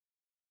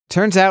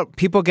Turns out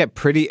people get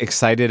pretty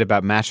excited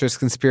about mattress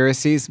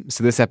conspiracies,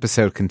 so this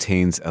episode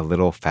contains a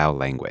little foul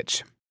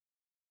language.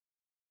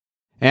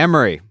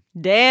 Anne-Marie.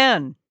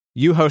 Dan.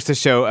 You host a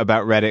show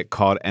about Reddit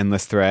called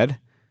Endless Thread.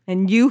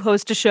 And you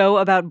host a show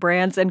about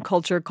brands and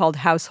culture called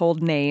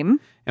Household Name.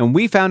 And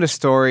we found a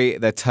story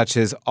that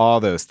touches all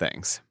those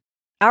things.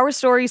 Our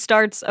story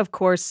starts, of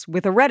course,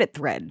 with a Reddit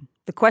thread.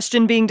 The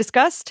question being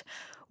discussed,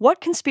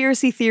 what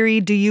conspiracy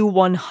theory do you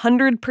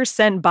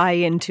 100% buy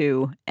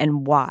into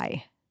and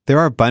why? There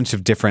are a bunch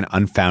of different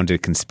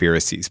unfounded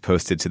conspiracies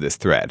posted to this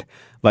thread,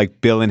 like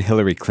Bill and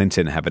Hillary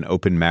Clinton have an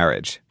open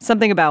marriage.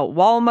 Something about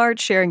Walmart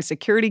sharing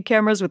security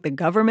cameras with the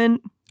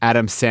government.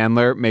 Adam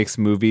Sandler makes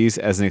movies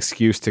as an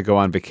excuse to go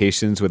on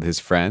vacations with his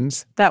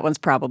friends. That one's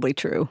probably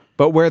true.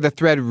 But where the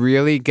thread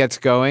really gets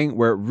going,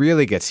 where it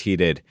really gets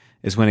heated,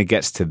 is when it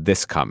gets to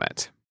this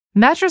comment.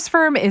 Mattress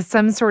Firm is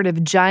some sort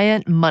of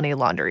giant money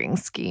laundering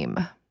scheme.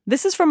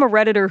 This is from a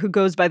Redditor who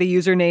goes by the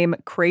username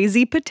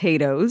Crazy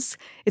Potatoes.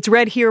 It's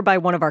read here by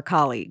one of our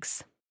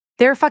colleagues.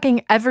 They're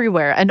fucking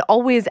everywhere and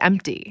always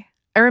empty.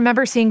 I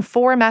remember seeing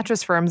 4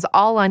 mattress firms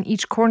all on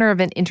each corner of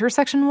an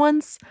intersection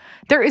once.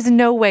 There is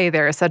no way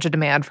there is such a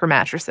demand for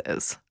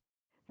mattresses.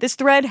 This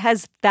thread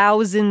has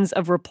thousands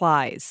of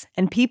replies,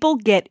 and people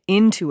get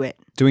into it.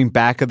 Doing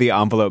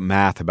back-of-the-envelope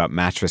math about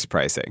mattress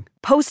pricing.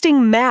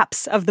 Posting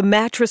maps of the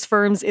mattress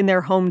firms in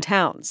their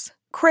hometowns.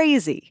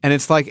 Crazy. And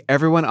it's like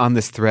everyone on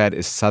this thread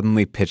is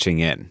suddenly pitching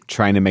in,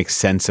 trying to make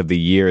sense of the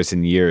years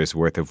and years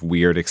worth of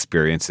weird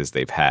experiences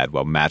they've had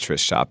while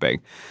mattress shopping.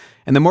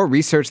 And the more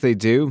research they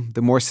do,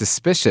 the more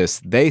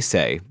suspicious, they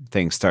say,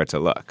 things start to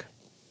look.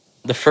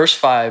 The first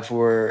 5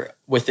 were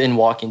within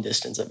walking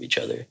distance of each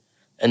other.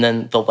 And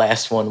then the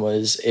last one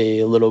was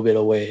a little bit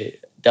away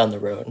down the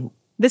road.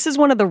 This is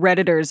one of the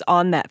Redditors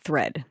on that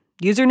thread.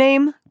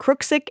 Username,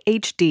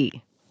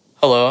 CrookSickHD.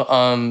 Hello,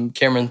 I'm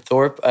Cameron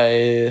Thorpe.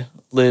 I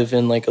live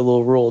in like a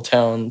little rural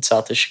town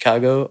south of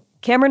Chicago.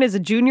 Cameron is a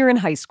junior in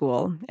high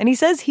school, and he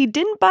says he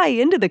didn't buy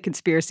into the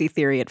conspiracy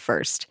theory at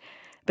first.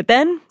 But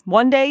then,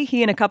 one day,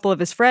 he and a couple of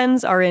his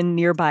friends are in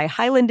nearby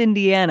Highland,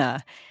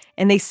 Indiana,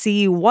 and they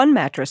see one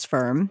mattress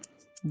firm,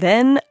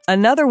 then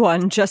another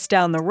one just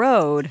down the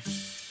road.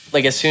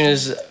 Like, as soon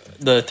as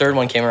the third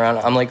one came around,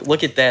 I'm like,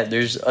 look at that,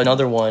 there's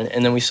another one.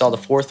 And then we saw the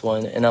fourth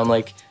one, and I'm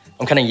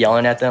kind of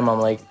yelling at them. I'm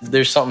like,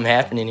 there's something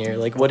happening here.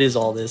 Like, what is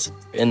all this?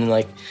 And then,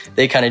 like,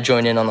 they kind of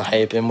join in on the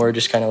hype, and we're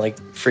just kind of, like,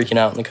 freaking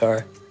out in the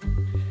car.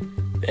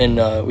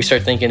 And we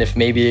start thinking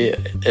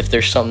if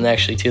there's something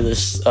actually to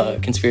this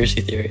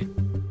conspiracy theory.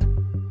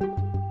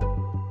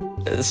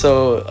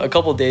 So a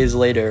couple days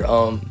later,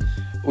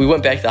 we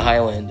went back to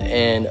Highland,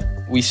 and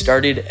we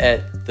started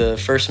at the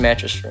first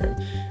mattress firm.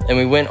 And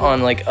we went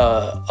on, like,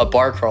 a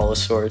bar crawl of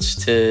sorts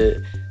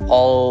to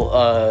all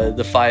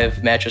the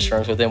 5 mattress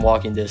firms within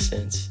walking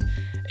distance.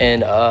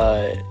 And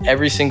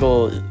every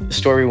single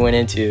store we went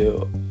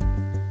into,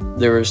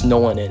 there was no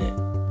one in it.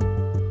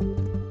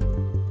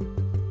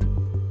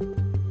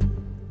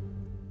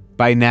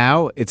 By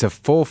now, it's a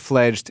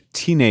full-fledged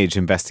teenage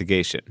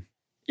investigation.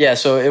 Yeah,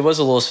 so it was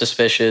a little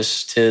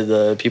suspicious to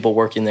the people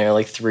working there,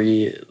 like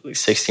 3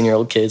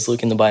 16-year-old kids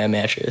looking to buy a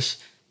mattress.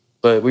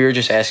 But we were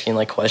just asking,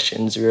 like,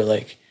 questions. We were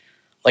like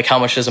how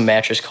much does a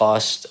mattress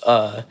cost?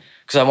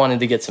 Because I wanted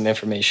to get some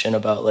information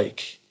about,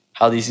 like,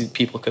 how these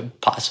people could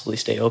possibly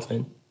stay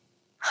open.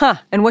 Huh,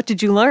 and what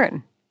did you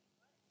learn?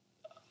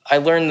 I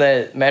learned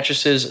that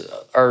mattresses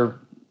are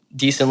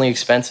decently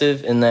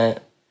expensive and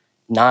that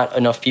not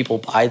enough people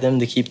buy them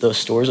to keep those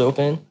stores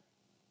open.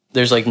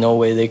 There's, like, no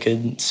way they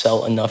could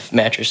sell enough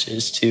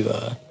mattresses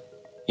to,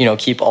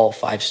 keep all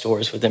 5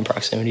 stores within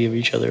proximity of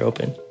each other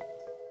open.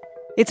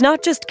 It's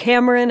not just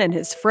Cameron and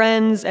his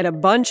friends and a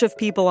bunch of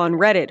people on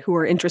Reddit who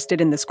are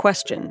interested in this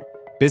question.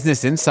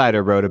 Business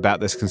Insider wrote about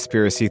this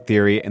conspiracy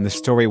theory, and the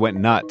story went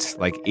nuts,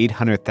 like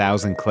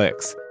 800,000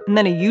 clicks. And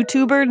then a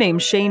YouTuber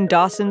named Shane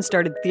Dawson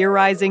started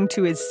theorizing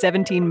to his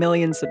 17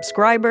 million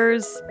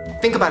subscribers.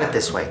 Think about it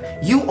this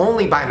way. You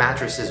only buy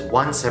mattresses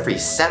once every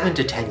 7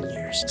 to 10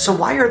 years. So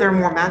why are there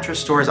more mattress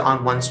stores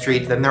on one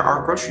street than there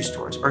are grocery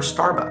stores or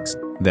Starbucks?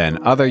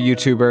 Then other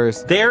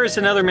YouTubers. There is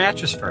another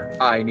mattress firm.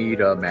 I need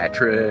a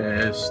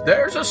mattress.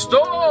 There's a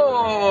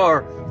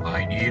store.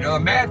 I need a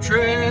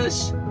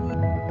mattress.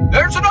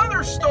 There's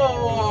another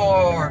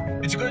store.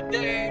 It's a good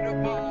day to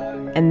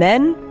buy. And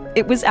then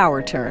it was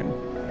our turn.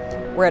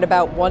 We're at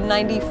about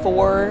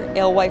 194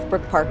 Alewife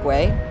Brook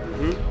Parkway,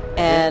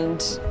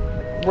 and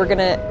we're going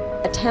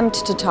to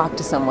attempt to talk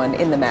to someone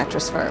in the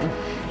mattress firm.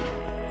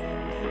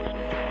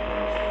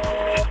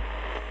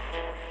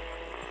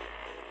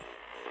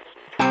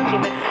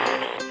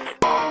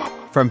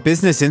 From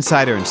Business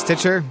Insider and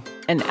Stitcher,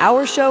 and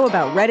our show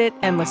about Reddit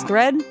Endless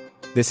Thread,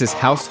 this is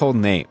Household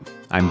Name.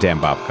 I'm Dan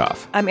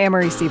Bobkoff. I'm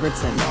Anne-Marie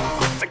Sievertson.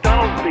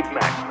 McDonald's Big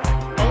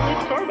Mac. Only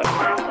Starbucks.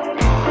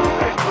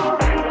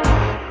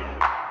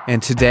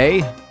 And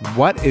today,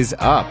 what is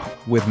up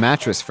with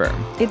Mattress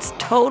Firm? It's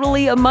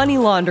totally a money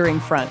laundering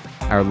front.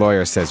 Our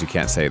lawyer says you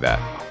can't say that.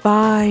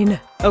 Fine.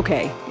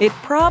 Okay, it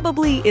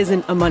probably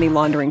isn't a money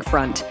laundering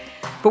front,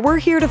 But we're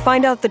here to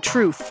find out the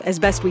truth as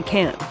best we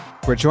can.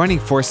 We're joining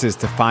forces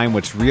to find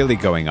what's really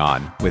going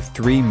on with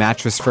 3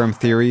 mattress firm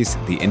theories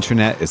the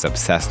internet is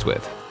obsessed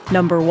with.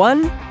 Number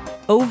 1,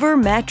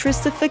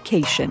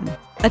 over-mattressification,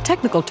 a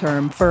technical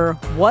term for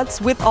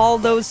what's with all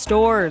those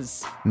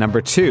stores.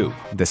 Number 2,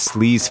 the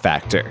sleaze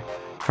factor.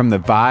 From the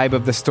vibe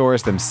of the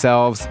stores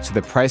themselves to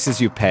the prices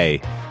you pay,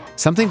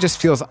 something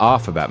just feels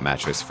off about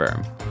Mattress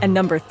Firm. And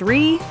number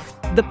 3,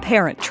 the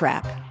parent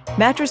trap.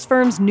 Mattress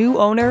Firm's new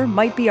owner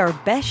might be our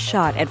best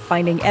shot at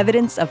finding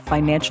evidence of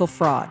financial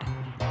fraud.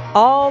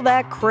 All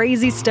that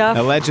crazy stuff.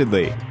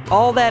 Allegedly.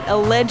 All that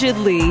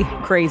allegedly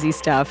crazy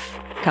stuff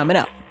coming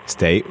up.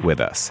 Stay with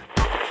us.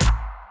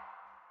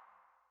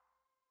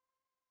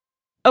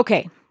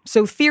 Okay,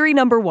 so theory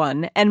number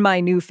 1, and my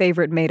new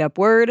favorite made-up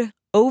word,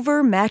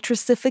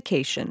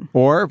 over-mattressification.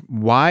 Or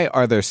why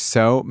are there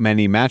so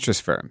many mattress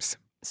firms?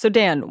 So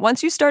Dan,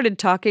 once you started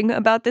talking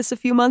about this a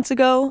few months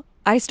ago,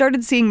 I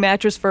started seeing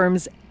mattress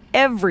firms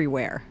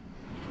everywhere.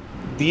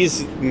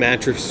 These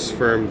mattress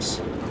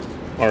firms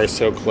are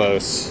so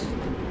close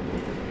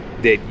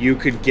that you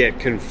could get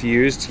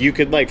confused. You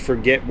could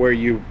forget where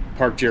you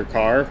parked your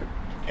car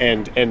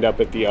and end up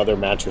at the other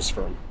mattress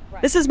firm.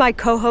 This is my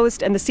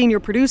co-host and the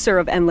senior producer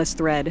of Endless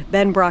Thread,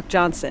 Ben Brock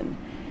Johnson.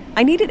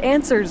 I needed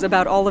answers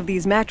about all of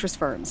these mattress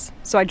firms,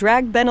 so I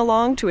dragged Ben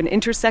along to an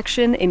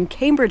intersection in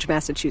Cambridge,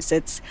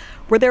 Massachusetts,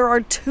 where there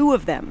are 2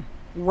 of them,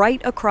 right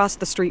across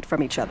the street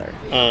from each other.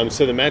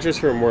 So the mattress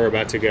firm we're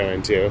about to go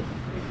into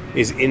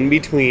is in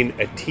between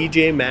a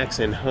TJ Maxx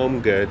and Home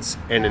Goods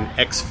and an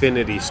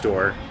Xfinity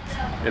store.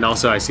 And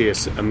also I see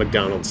a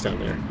McDonald's down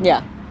there.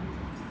 Yeah.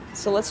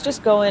 So let's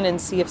just go in and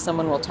see if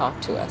someone will talk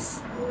to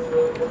us.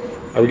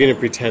 Are we going to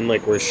pretend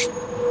like we're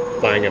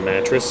buying a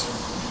mattress?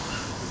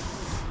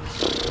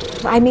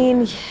 I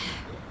mean,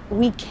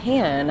 we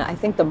can. I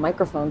think the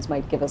microphones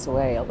might give us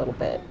away a little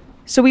bit.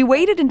 So we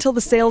waited until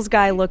the sales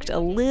guy looked a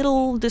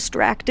little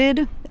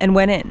distracted and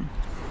went in.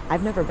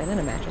 I've never been in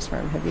a mattress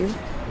firm, have you?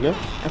 No.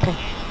 Okay.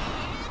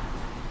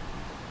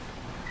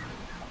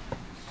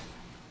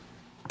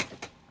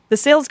 The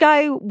sales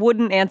guy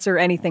wouldn't answer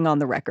anything on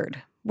the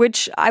record,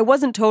 which I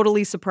wasn't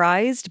totally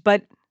surprised,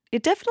 but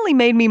it definitely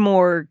made me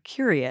more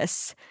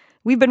curious.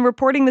 We've been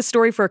reporting this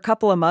story for a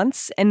couple of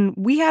months, and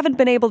we haven't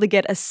been able to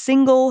get a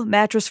single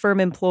mattress firm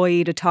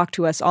employee to talk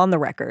to us on the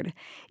record.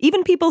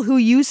 Even people who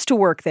used to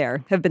work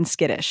there have been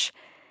skittish.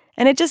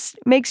 And it just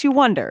makes you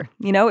wonder,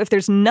 if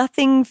there's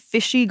nothing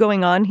fishy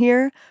going on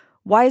here,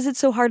 why is it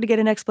so hard to get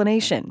an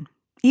explanation?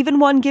 Even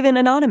one given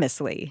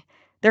anonymously.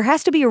 There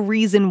has to be a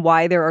reason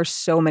why there are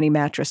so many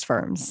mattress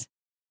firms.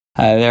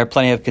 There are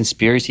plenty of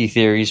conspiracy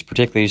theories,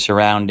 particularly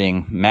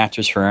surrounding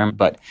Mattress Firm,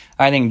 but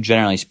I think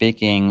generally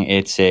speaking,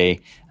 it's a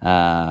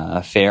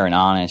fair and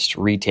honest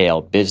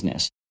retail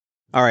business.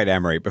 All right,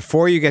 Amory,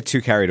 before you get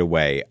too carried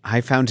away,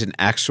 I found an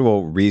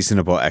actual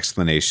reasonable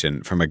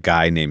explanation from a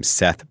guy named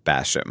Seth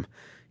Basham.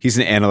 He's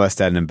an analyst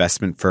at an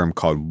investment firm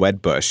called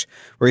Wedbush,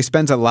 where he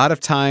spends a lot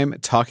of time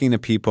talking to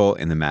people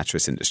in the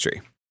mattress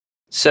industry.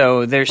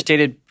 So their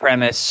stated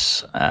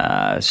premise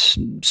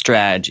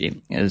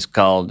strategy is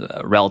called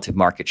relative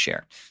market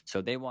share.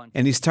 So they want,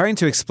 and he's starting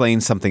to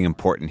explain something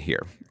important here.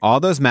 All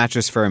those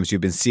mattress firms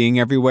you've been seeing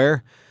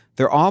everywhere,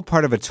 they're all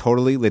part of a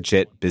totally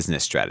legit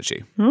business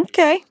strategy.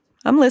 Okay,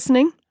 I'm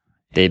listening.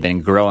 They've been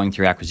growing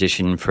through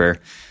acquisition for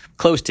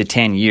close to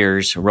 10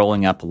 years,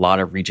 rolling up a lot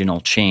of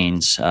regional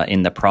chains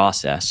in the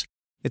process.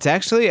 It's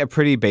actually a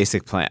pretty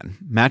basic plan.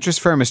 Mattress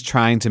Firm is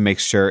trying to make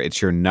sure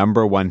it's your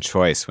number one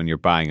choice when you're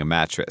buying a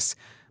mattress,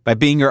 by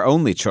being your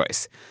only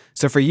choice.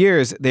 So for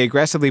years, they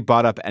aggressively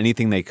bought up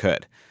anything they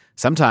could.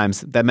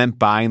 Sometimes that meant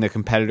buying the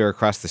competitor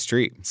across the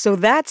street. So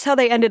that's how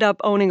they ended up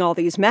owning all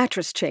these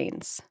mattress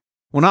chains.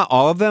 Well, not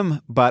all of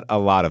them, but a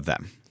lot of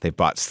them. They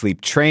bought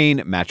Sleep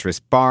Train, Mattress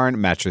Barn,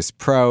 Mattress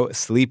Pro,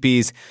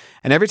 Sleepy's,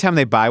 and every time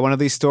they buy one of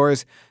these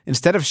stores,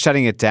 instead of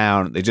shutting it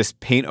down, they just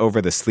paint over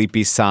the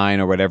Sleepy sign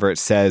or whatever it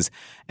says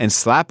and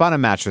slap on a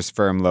Mattress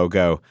Firm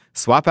logo,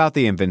 swap out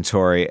the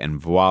inventory, and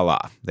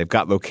voila, they've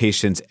got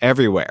locations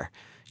everywhere.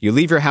 You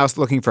leave your house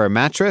looking for a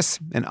mattress,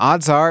 and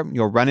odds are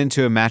you'll run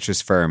into a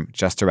Mattress Firm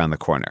just around the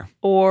corner.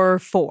 Or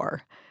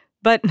 4.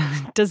 But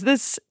does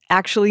this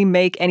actually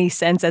make any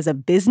sense as a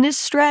business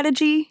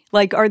strategy?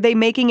 Are they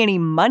making any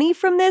money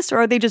from this, or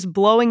are they just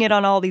blowing it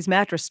on all these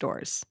mattress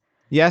stores?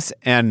 Yes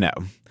and no.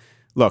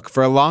 Look,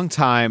 for a long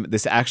time,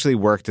 this actually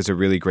worked as a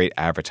really great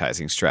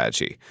advertising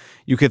strategy.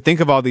 You could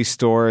think of all these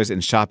stores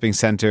and shopping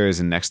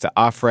centers and next to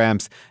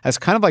off-ramps as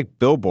kind of like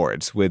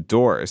billboards with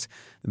doors.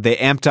 They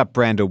amped up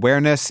brand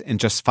awareness and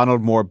just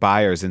funneled more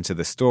buyers into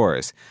the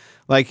stores.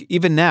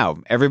 Even now,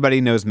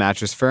 everybody knows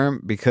Mattress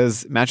Firm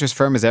because Mattress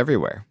Firm is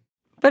everywhere.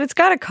 But it's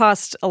got to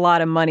cost a lot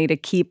of money to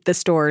keep the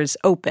stores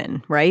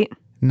open, right?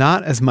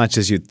 Not as much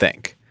as you'd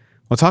think.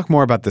 We'll talk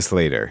more about this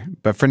later,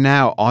 but for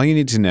now, all you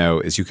need to know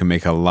is you can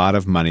make a lot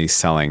of money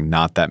selling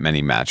not that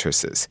many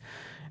mattresses.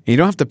 And you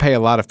don't have to pay a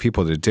lot of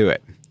people to do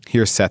it.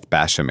 Here's Seth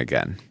Basham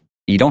again.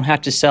 You don't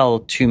have to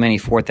sell too many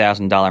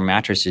 $4,000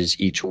 mattresses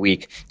each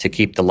week to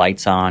keep the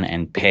lights on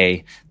and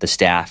pay the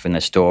staff in the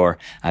store,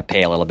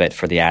 pay a little bit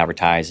for the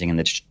advertising and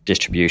the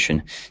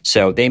distribution.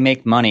 So they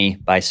make money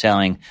by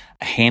selling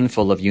a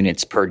handful of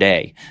units per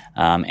day.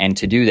 And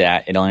to do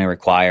that, it only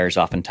requires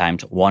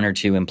oftentimes 1 or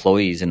 2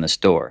 employees in the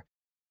store.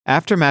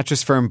 After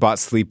Mattress Firm bought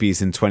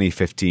Sleepy's in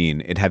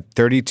 2015, it had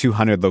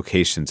 3,200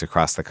 locations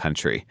across the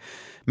country.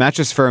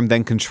 Mattress Firm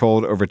then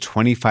controlled over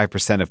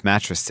 25% of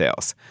mattress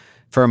sales.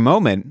 For a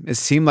moment, it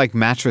seemed like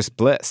mattress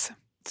bliss.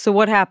 So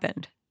what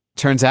happened?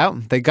 Turns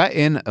out they got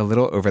in a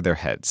little over their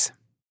heads.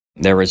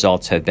 Their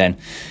results have been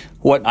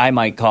what I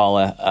might call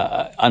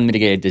a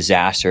unmitigated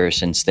disaster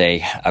since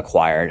they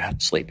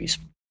acquired Sleepy's.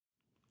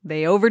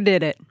 They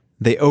overdid it.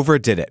 They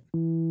overdid it.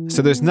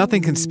 So there's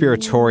nothing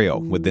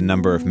conspiratorial with the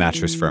number of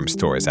Mattress Firm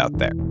stores out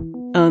there.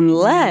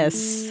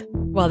 Unless...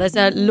 Well, there's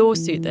a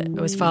lawsuit that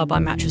was filed by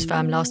Mattress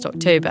Firm last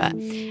October,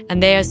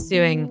 and they are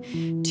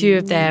suing 2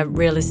 of their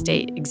real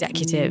estate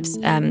executives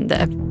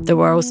that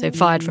were also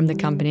fired from the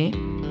company.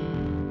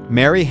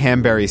 Mary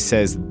Hamberry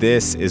says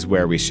this is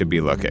where we should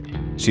be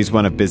looking. She's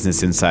one of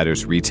Business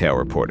Insider's retail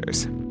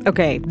reporters.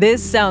 Okay,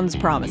 this sounds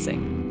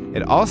promising.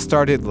 It all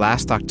started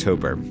last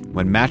October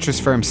when Mattress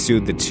Firm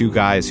sued the 2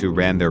 guys who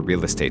ran their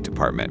real estate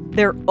department.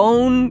 Their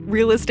own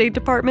real estate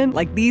department?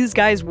 Like these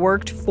guys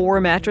worked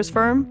for Mattress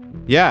Firm?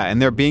 Yeah,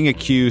 and they're being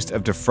accused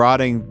of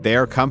defrauding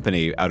their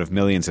company out of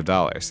millions of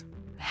dollars.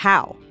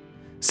 How?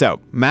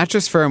 So,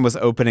 Mattress Firm was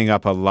opening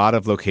up a lot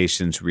of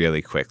locations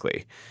really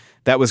quickly.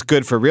 That was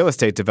good for real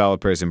estate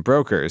developers and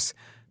brokers,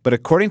 but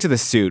according to the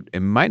suit, it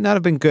might not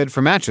have been good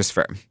for Mattress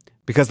Firm,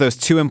 because those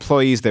 2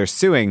 employees they're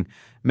suing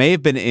may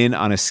have been in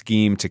on a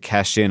scheme to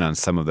cash in on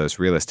some of those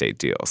real estate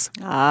deals.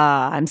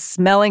 I'm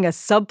smelling a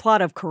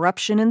subplot of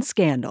corruption and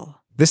scandal.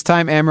 This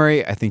time,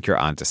 Amory, I think you're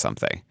onto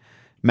something.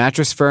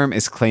 Mattress Firm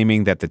is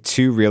claiming that the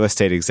 2 real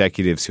estate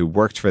executives who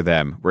worked for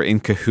them were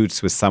in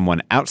cahoots with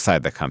someone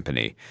outside the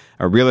company,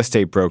 a real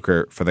estate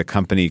broker for the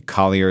company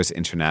Colliers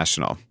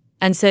International.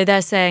 And so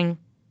they're saying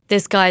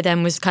this guy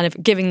then was kind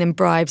of giving them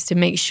bribes to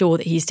make sure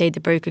that he stayed the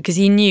broker because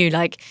he knew,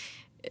 that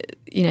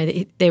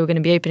they were going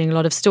to be opening a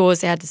lot of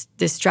stores. They had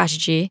this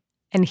strategy.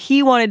 And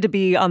he wanted to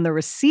be on the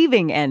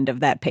receiving end of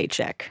that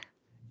paycheck.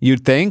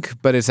 You'd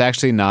think, but it's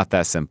actually not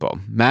that simple.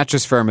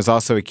 Mattress Firm is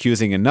also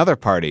accusing another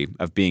party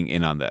of being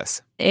in on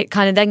this. It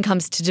kind of then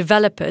comes to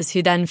developers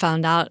who then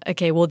found out,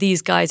 okay, well,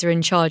 these guys are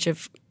in charge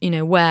of,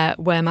 where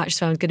Mattress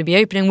Firm is going to be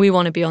opening. We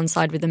want to be on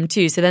side with them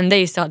too. So then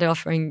they started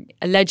offering,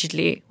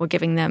 allegedly, or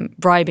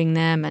bribing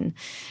them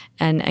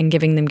and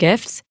giving them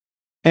gifts.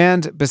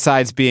 And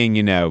besides being,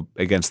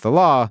 against the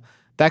law,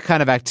 that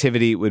kind of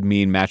activity would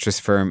mean Mattress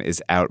Firm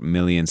is out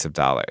millions of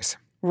dollars.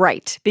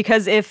 Right,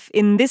 because if,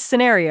 in this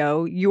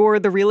scenario, you're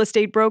the real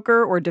estate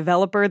broker or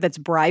developer that's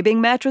bribing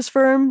Mattress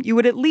Firm, you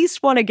would at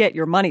least want to get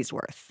your money's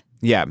worth.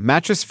 Yeah,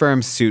 Mattress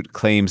Firm's suit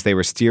claims they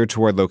were steered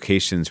toward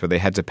locations where they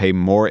had to pay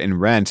more in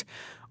rent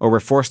or were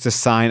forced to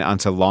sign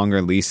onto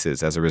longer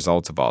leases as a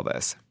result of all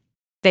this.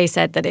 They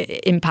said that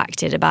it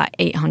impacted about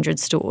 800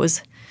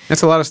 stores.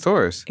 That's a lot of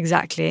stores.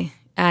 Exactly.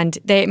 And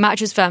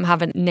Mattress Firm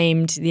haven't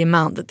named the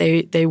amount that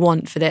they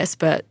want for this,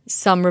 but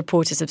some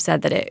reporters have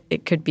said that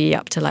it could be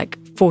up to like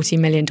 $40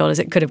 million.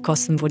 It could have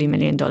cost them $40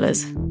 million.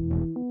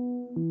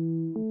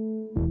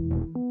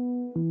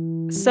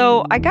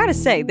 So I gotta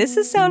say, this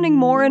is sounding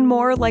more and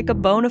more like a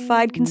bona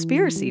fide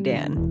conspiracy,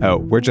 Dan. Oh,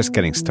 we're just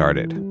getting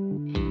started.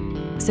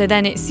 So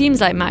then it seems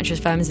like Mattress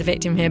Firm is the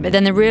victim here, but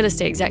then the real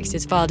estate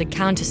executives filed a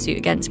countersuit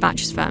against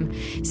Mattress Firm,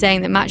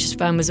 saying that Mattress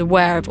Firm was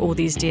aware of all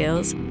these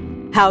deals.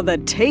 How the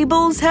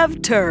tables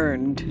have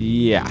turned.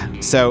 Yeah.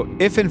 So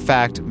if, in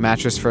fact,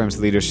 Mattress Firm's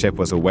leadership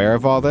was aware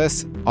of all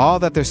this, all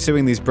that they're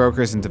suing these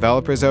brokers and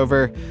developers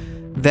over,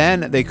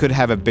 then they could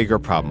have a bigger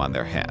problem on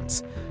their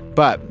hands.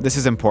 But this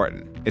is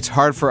important. It's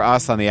hard for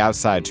us on the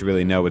outside to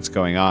really know what's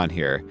going on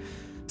here.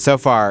 So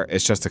far,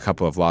 it's just a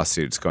couple of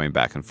lawsuits going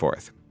back and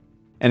forth.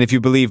 And if you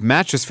believe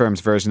Mattress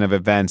Firm's version of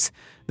events,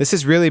 this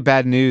is really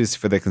bad news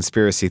for the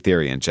conspiracy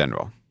theory in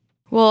general.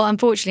 Well,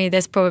 unfortunately,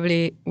 this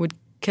probably would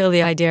kill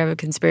the idea of a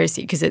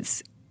conspiracy because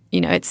it's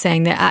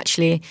saying that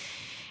actually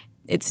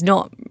it's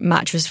not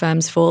Mattress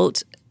Firm's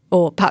fault,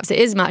 or perhaps it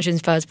is Mattress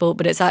Firm's fault,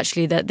 but it's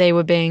actually that they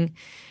were being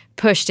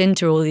pushed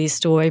into all these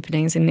store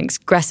openings and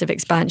aggressive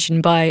expansion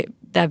by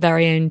their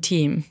very own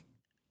team.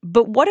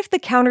 But what if the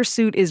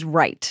countersuit is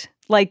right?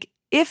 Like,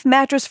 if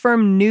Mattress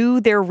Firm knew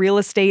their real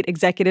estate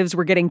executives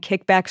were getting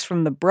kickbacks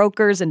from the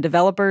brokers and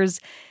developers,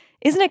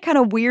 isn't it kind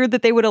of weird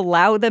that they would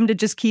allow them to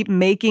just keep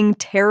making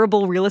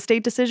terrible real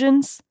estate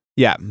decisions?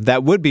 Yeah,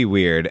 that would be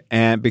weird,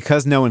 and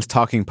because no one's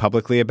talking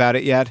publicly about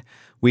it yet,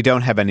 we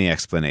don't have any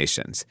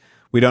explanations.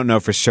 We don't know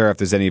for sure if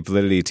there's any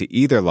validity to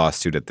either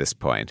lawsuit at this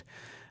point.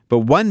 But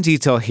one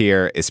detail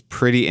here is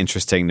pretty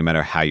interesting no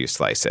matter how you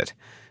slice it.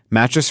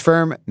 Mattress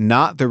Firm,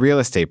 not the real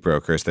estate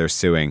brokers they're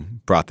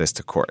suing, brought this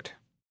to court.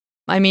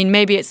 I mean,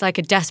 maybe it's like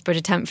a desperate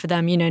attempt for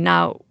them.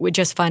 Now we're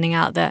just finding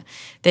out that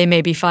they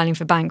may be filing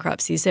for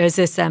bankruptcy. So is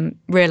this them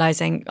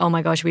realizing, oh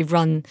my gosh, we've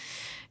run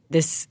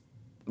this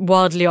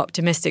wildly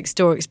optimistic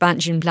store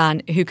expansion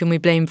plan, who can we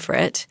blame for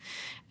it?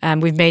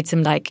 We've made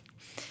some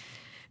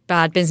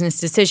bad business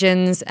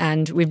decisions,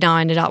 and we've now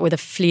ended up with a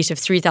fleet of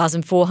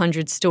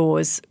 3,400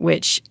 stores,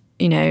 which,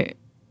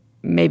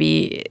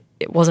 maybe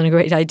it wasn't a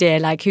great idea.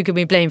 Who can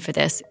we blame for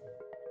this?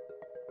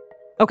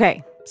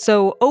 Okay,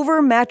 so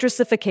over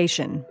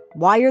mattressification,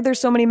 why are there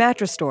so many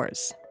mattress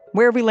stores?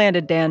 Where have we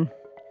landed, Dan?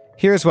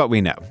 Here's what we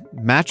know.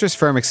 Mattress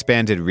Firm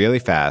expanded really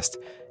fast.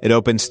 It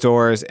opened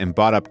stores and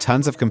bought up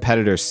tons of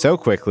competitors so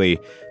quickly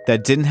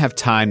that didn't have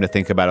time to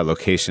think about a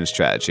location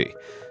strategy.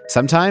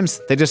 Sometimes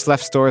they just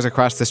left stores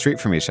across the street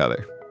from each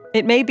other.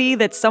 It may be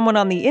that someone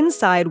on the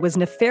inside was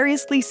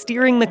nefariously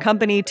steering the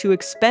company to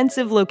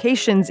expensive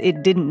locations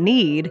it didn't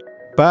need.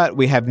 But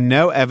we have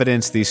no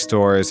evidence these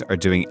stores are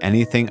doing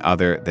anything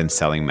other than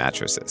selling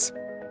mattresses.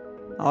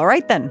 All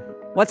right then,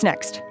 what's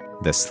next?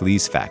 The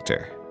sleaze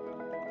factor.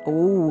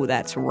 Oh,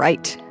 that's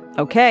right.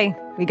 Okay,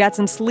 we got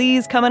some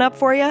sleaze coming up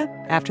for you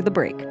after the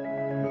break.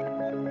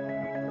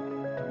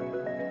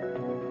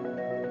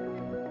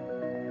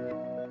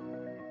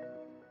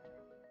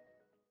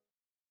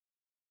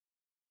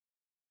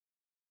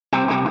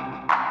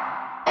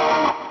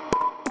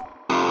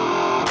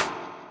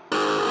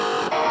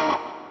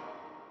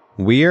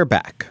 We're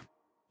back.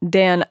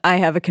 Dan, I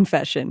have a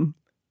confession.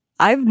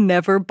 I've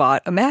never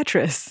bought a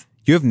mattress.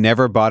 You have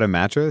never bought a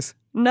mattress?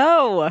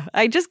 No,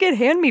 I just get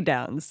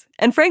hand-me-downs.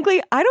 And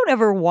frankly, I don't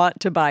ever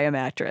want to buy a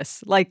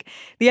mattress.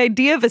 The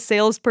idea of a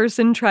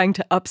salesperson trying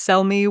to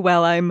upsell me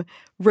while I'm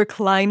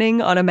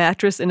reclining on a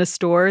mattress in a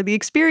store, the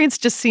experience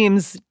just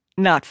seems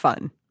not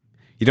fun.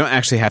 You don't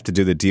actually have to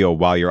do the deal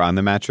while you're on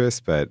the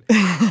mattress, but...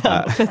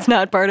 That's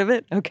not part of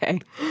it? Okay.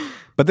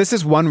 But this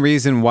is one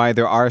reason why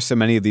there are so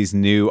many of these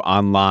new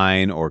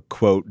online or,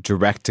 quote,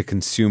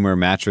 direct-to-consumer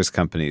mattress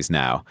companies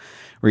now,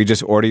 where you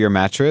just order your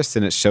mattress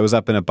and it shows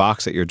up in a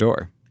box at your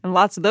door. And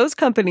lots of those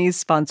companies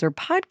sponsor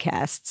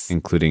podcasts.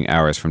 Including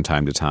ours from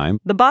time to time.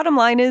 The bottom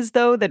line is,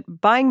 though,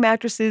 that buying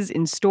mattresses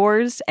in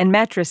stores and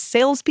mattress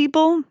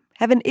salespeople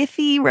have an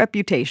iffy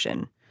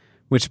reputation.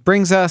 Which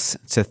brings us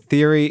to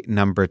theory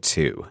number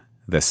 2,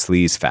 the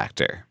sleaze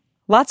factor.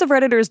 Lots of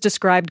Redditors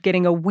described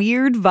getting a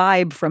weird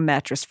vibe from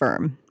Mattress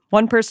Firm.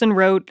 One person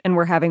wrote, and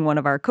we're having one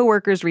of our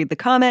coworkers read the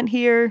comment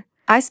here.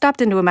 I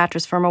stopped into a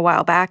Mattress Firm a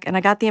while back, and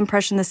I got the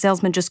impression the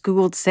salesman just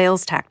Googled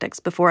sales tactics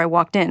before I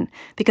walked in,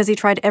 because he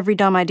tried every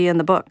dumb idea in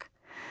the book.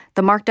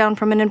 The markdown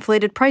from an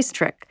inflated price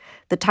trick,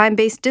 the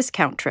time-based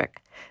discount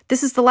trick.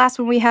 This is the last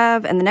one we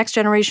have, and the next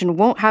generation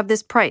won't have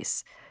this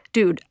price.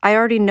 Dude, I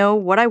already know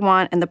what I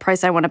want and the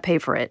price I want to pay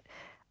for it.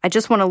 I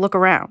just want to look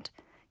around.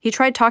 He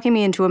tried talking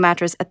me into a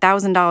mattress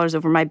 $1,000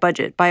 over my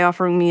budget by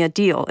offering me a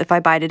deal if I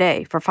buy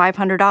today for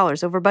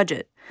 $500 over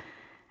budget.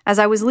 As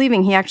I was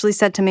leaving, he actually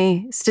said to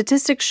me,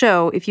 "Statistics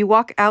show if you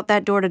walk out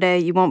that door today,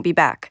 you won't be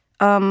back."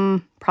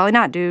 Probably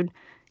not, dude.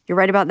 You're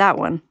right about that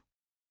one.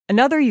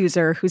 Another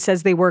user who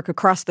says they work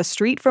across the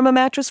street from a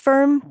Mattress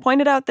Firm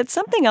pointed out that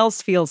something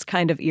else feels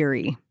kind of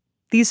eerie.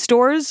 These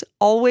stores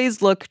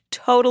always look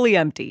totally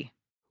empty.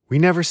 We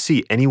never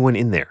see anyone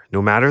in there,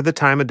 no matter the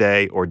time of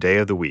day or day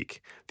of the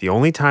week. The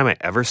only time I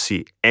ever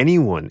see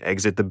anyone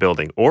exit the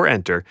building or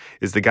enter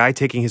is the guy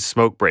taking his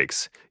smoke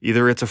breaks.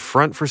 Either it's a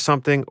front for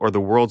something or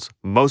the world's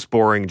most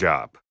boring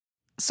job.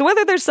 So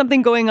whether there's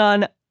something going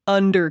on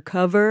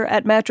undercover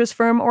at Mattress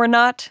Firm or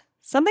not,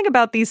 something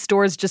about these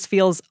stores just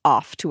feels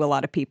off to a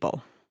lot of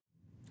people.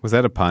 Was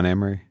that a pun,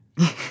 Amory?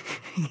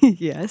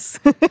 Yes.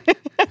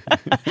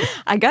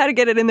 I gotta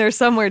get it in there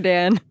somewhere,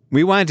 Dan.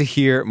 We wanted to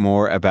hear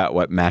more about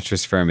what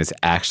Mattress Firm is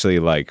actually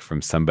like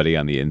from somebody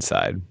on the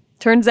inside.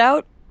 Turns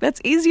out,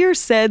 that's easier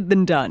said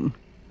than done.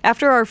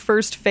 After our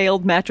first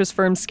failed Mattress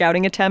Firm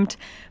scouting attempt,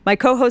 my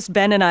co-host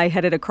Ben and I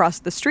headed across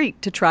the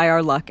street to try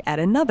our luck at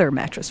another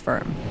Mattress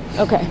Firm.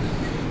 Okay.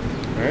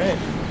 All right.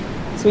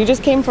 So we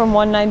just came from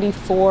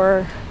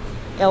 194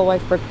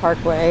 Alewife Brook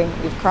Parkway.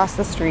 We've crossed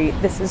the street.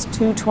 This is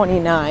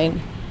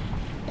 229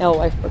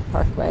 Alewife Brook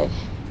Parkway.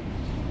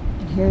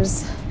 And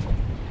here's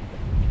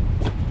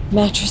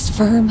Mattress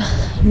Firm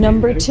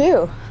number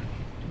 2.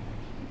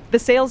 The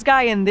sales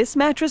guy in this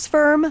Mattress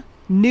Firm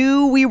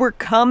knew we were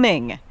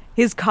coming.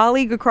 His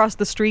colleague across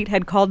the street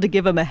had called to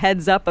give him a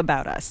heads up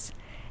about us.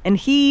 And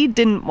he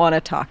didn't want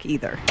to talk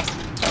either.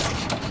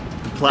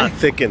 The plot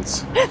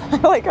thickens.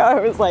 I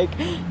was like,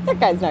 that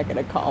guy's not going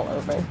to call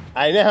over.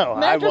 I know.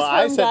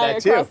 I said guy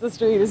that too. across the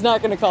street is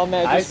not going to call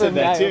Mattress Firm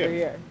guy over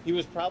here. He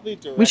was probably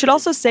directed. We should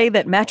also say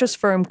that Mattress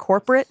Firm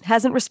Corporate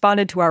hasn't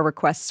responded to our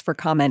requests for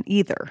comment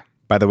either.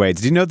 By the way,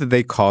 did you know that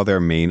they call their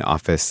main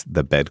office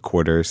the bed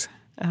quarters?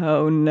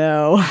 Oh,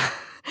 no.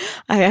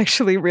 I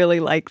actually really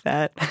like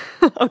that.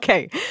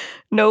 Okay,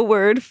 no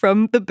word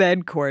from the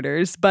bed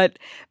quarters, but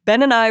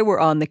Ben and I were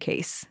on the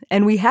case,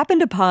 and we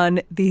happened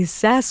upon the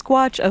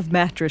Sasquatch of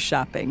mattress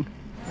shopping.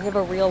 We have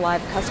a real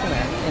live customer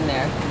in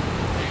there.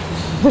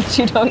 which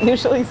you don't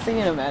usually see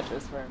in a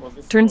mattress firm.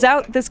 Turns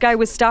out this guy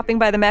was stopping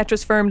by the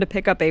mattress firm to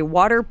pick up a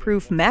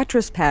waterproof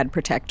mattress pad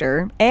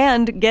protector.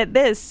 And get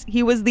this,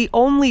 he was the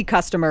only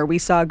customer we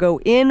saw go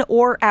in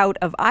or out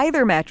of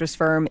either mattress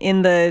firm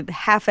in the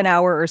half an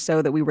hour or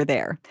so that we were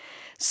there.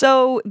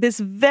 So this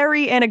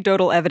very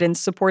anecdotal evidence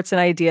supports an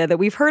idea that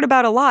we've heard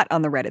about a lot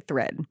on the Reddit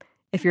thread.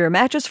 If you're a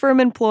mattress firm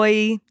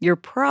employee, you're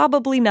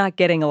probably not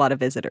getting a lot of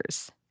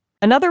visitors.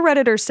 Another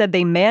Redditor said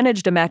they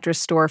managed a mattress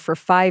store for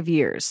 5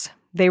 years.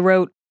 They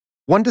wrote,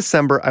 "One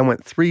December, I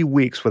went 3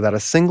 weeks without a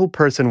single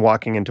person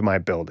walking into my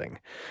building.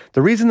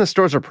 The reason the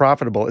stores are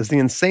profitable is the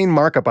insane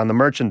markup on the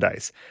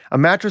merchandise. A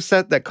mattress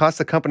set that cost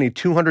the company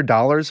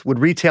 $200 would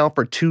retail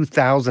for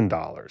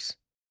 $2,000.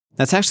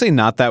 That's actually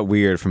not that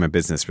weird from a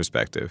business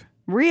perspective.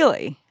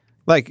 Really?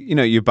 Like,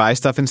 you buy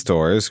stuff in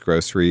stores,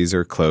 groceries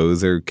or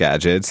clothes or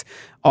gadgets.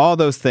 All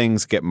those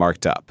things get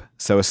marked up.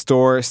 So a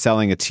store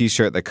selling a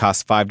t-shirt that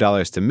costs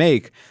 $5 to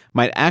make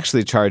might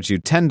actually charge you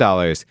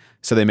 $10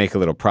 so they make a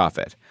little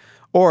profit.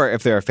 Or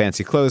if they're a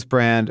fancy clothes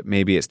brand,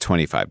 maybe it's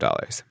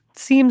 $25.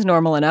 Seems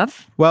normal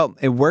enough. Well,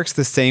 it works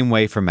the same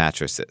way for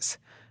mattresses.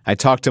 I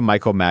talked to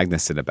Michael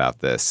Magnuson about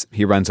this.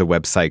 He runs a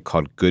website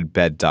called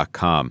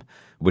goodbed.com,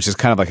 which is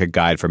kind of like a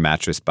guide for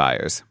mattress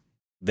buyers.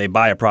 They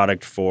buy a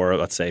product for,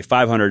 let's say,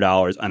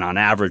 $500, and on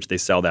average, they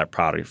sell that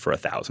product for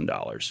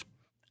 $1,000.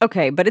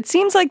 Okay, but it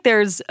seems like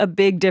there's a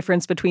big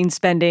difference between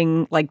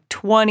spending like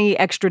 $20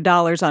 extra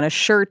on a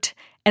shirt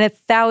and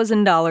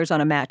 $1,000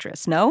 on a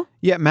mattress, no?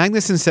 Yeah,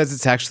 Magnuson says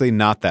it's actually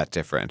not that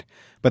different.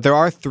 But there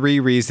are 3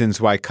 reasons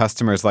why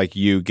customers like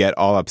you get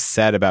all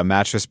upset about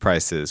mattress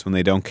prices when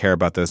they don't care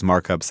about those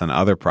markups on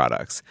other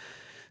products.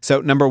 So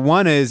number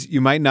 1 is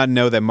you might not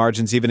know that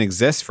margins even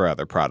exist for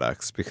other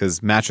products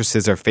because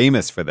mattresses are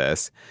famous for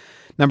this.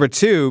 Number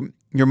 2,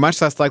 you're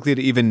much less likely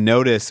to even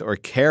notice or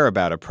care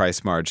about a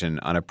price margin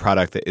on a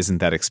product that isn't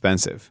that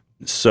expensive.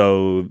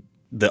 So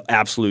the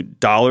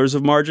absolute dollars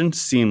of margin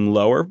seem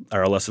lower,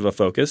 are less of a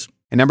focus.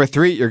 And number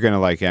 3, you're going to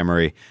like,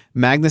 Emery.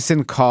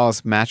 Magnuson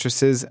calls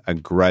mattresses a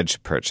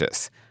grudge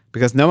purchase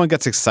because no one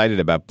gets excited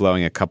about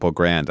blowing a couple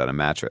grand on a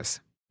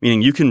mattress.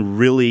 Meaning you can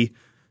really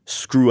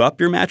screw up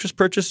your mattress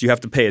purchase. You have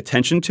to pay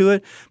attention to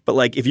it. But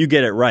like if you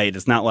get it right,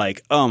 it's not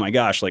like, oh my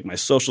gosh, like my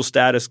social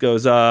status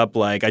goes up.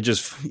 Like I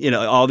just,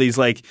 all these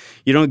like,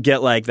 you don't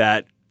get like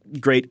that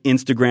great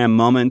Instagram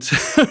moment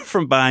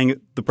from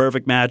buying the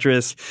perfect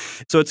mattress.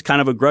 So it's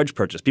kind of a grudge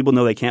purchase. People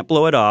know they can't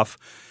blow it off.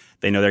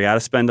 They know they got to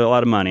spend a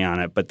lot of money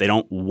on it, but they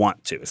don't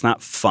want to. It's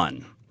not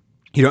fun.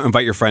 You don't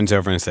invite your friends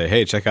over and say,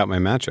 hey, check out my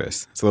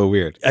mattress. It's a little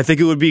weird. I think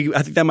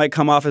that might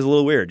come off as a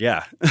little weird,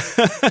 yeah.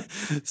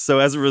 So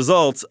as a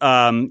result,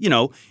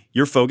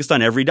 you're focused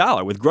on every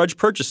dollar. With grudge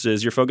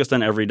purchases, you're focused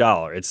on every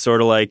dollar. It's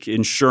sort of like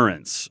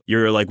insurance.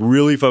 You're like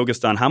really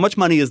focused on how much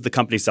money is the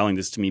company selling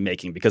this to me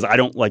making because I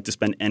don't like to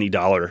spend any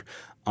dollar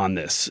on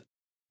this.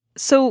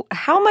 So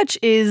how much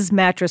is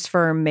Mattress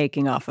Firm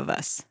making off of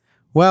us?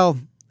 Well,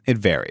 it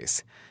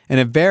varies. And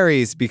it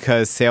varies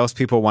because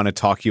salespeople want to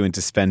talk you into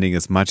spending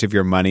as much of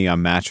your money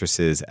on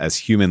mattresses as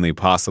humanly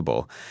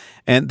possible.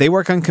 And they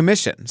work on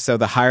commission, so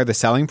the higher the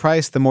selling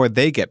price, the more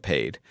they get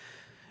paid.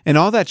 And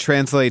all that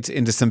translates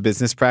into some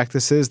business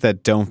practices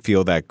that don't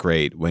feel that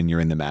great when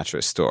you're in the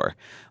mattress store.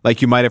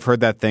 Like you might have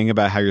heard that thing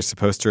about how you're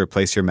supposed to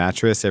replace your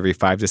mattress every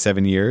 5 to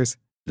 7 years.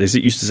 They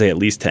used to say at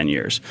least 10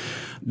 years.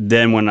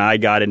 Then when I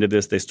got into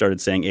this, they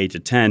started saying 8 to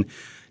 10.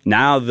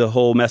 Now the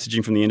whole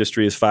messaging from the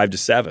industry is 5 to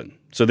 7.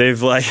 So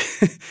they've like,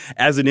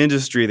 as an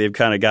industry, they've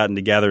kind of gotten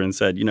together and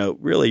said,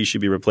 really you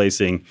should be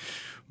replacing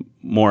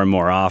more and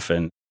more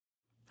often.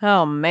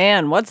 Oh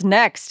man, what's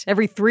next?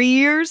 Every 3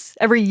 years?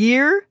 Every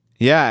year?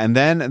 Yeah, and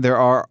then there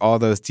are all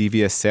those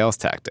devious sales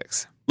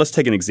tactics. Let's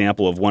take an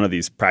example of one of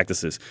these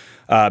practices,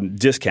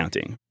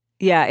 discounting.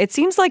 Yeah, it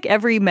seems like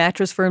every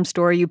Mattress Firm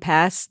store you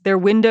pass, their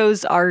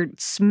windows are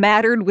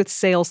smattered with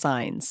sale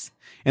signs.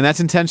 And that's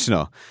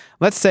intentional.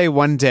 Let's say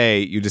one day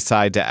you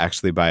decide to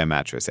actually buy a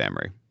mattress,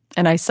 Amory.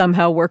 And I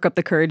somehow work up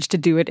the courage to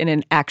do it in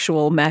an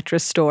actual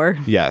mattress store.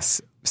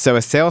 Yes. So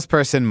a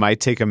salesperson might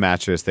take a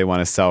mattress they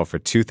want to sell for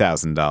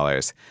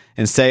 $2,000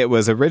 and say it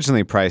was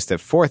originally priced at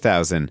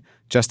 $4,000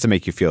 just to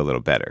make you feel a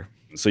little better.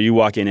 So you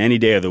walk in any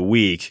day of the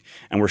week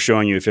and we're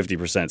showing you a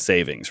 50%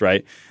 savings,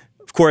 right?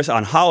 Of course,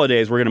 on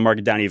holidays, we're going to mark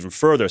it down even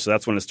further. So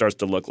that's when it starts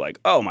to look like,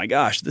 oh my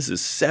gosh, this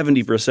is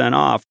 70%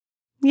 off.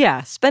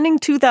 Yeah, spending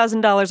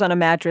 $2,000 on a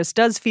mattress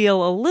does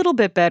feel a little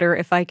bit better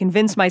if I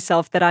convince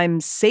myself that I'm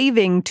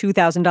saving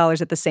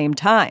 $2,000 at the same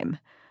time.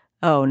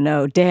 Oh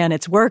no, Dan,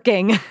 it's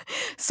working.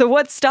 So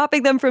what's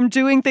stopping them from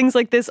doing things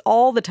like this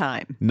all the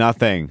time?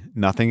 Nothing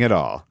at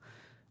all.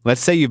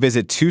 Let's say you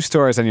visit 2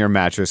 stores on your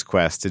mattress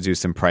quest to do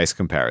some price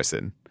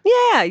comparison.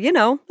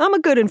 Yeah, I'm a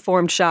good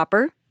informed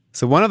shopper.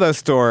 So one of those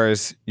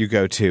stores you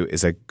go to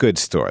is a good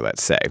store,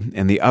 let's say,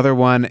 and the other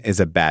one is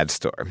a bad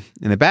store.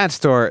 In the bad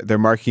store, they're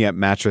marking up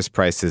mattress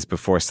prices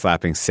before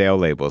slapping sale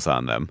labels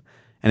on them.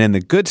 And in the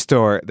good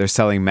store, they're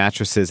selling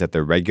mattresses at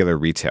the regular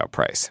retail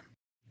price.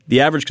 The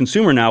average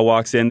consumer now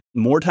walks in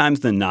more times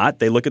than not.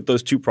 They look at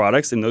those two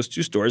products in those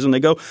two stores and they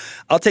go,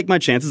 I'll take my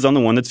chances on the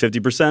one that's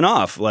 50%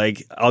 off.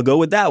 Like, I'll go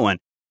with that one.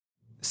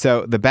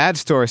 So the bad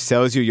store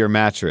sells you your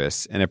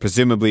mattress, and it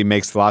presumably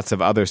makes lots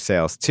of other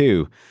sales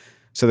too.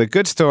 So the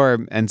good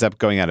store ends up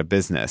going out of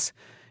business,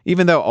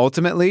 even though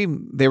ultimately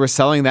they were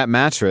selling that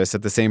mattress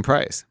at the same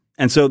price.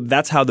 And so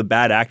that's how the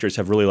bad actors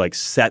have really like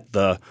set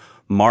the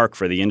mark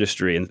for the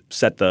industry and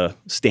set the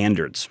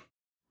standards.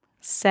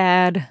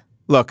 Sad.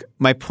 Look,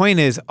 my point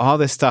is all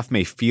this stuff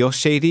may feel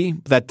shady,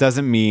 but that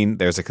doesn't mean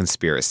there's a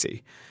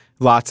conspiracy.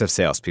 Lots of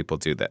salespeople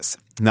do this,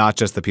 not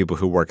just the people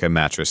who work at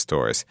mattress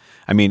stores.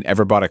 I mean,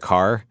 ever bought a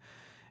car?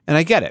 And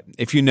I get it.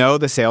 If you know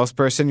the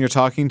salesperson you're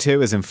talking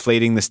to is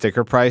inflating the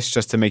sticker price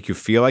just to make you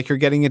feel like you're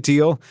getting a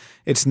deal,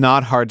 it's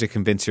not hard to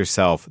convince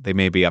yourself they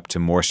may be up to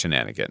more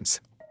shenanigans.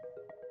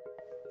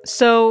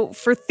 So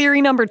for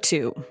theory number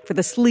 2, for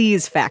the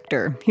sleaze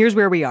factor, here's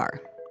where we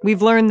are.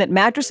 We've learned that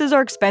mattresses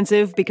are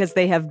expensive because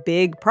they have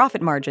big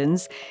profit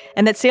margins,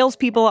 and that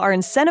salespeople are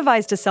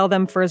incentivized to sell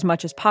them for as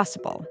much as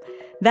possible.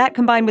 That,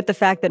 combined with the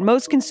fact that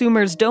most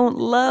consumers don't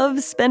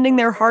love spending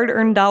their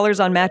hard-earned dollars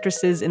on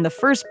mattresses in the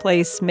first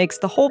place, makes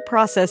the whole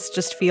process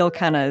just feel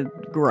kind of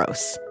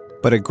gross.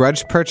 But a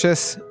grudge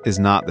purchase is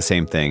not the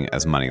same thing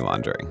as money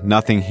laundering.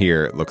 Nothing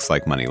here looks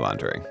like money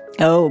laundering.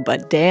 Oh,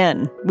 but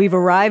Dan, we've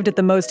arrived at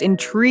the most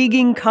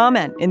intriguing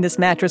comment in this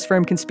Mattress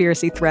Firm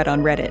conspiracy thread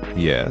on Reddit.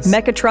 Yes.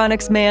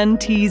 Mechatronics Man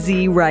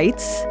TZ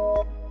writes,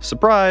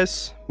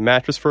 surprise!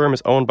 Mattress Firm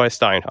is owned by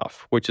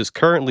Steinhoff, which is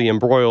currently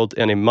embroiled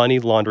in a money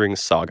laundering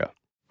saga.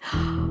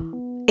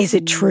 Is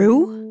it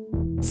true?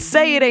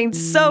 Say it ain't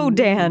so,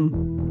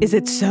 Dan. Is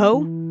it so?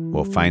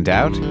 We'll find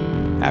out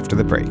after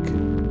the break.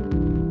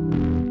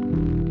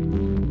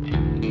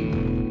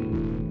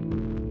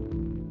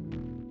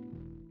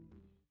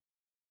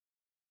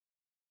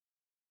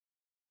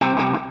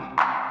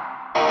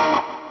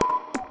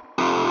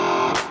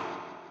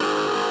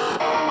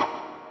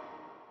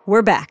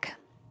 We're back.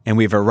 And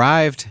we've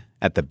arrived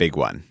at the big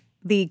one.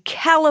 The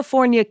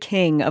California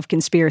king of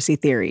conspiracy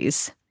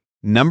theories.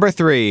 Number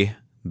 3,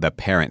 the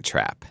Parent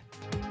Trap.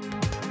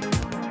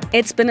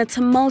 It's been a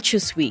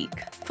tumultuous week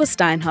for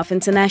Steinhoff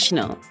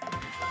International.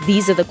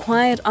 These are the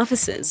quiet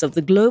offices of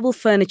the global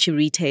furniture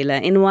retailer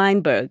in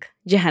Wynberg,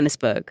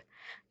 Johannesburg.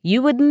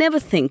 You would never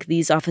think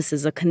these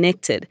offices are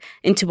connected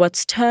into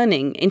what's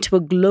turning into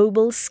a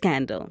global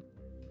scandal.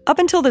 Up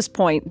until this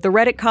point, the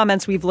Reddit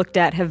comments we've looked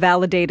at have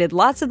validated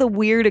lots of the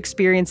weird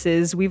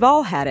experiences we've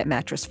all had at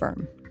Mattress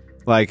Firm.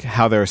 Like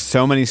how there are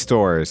so many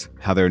stores,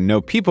 how there are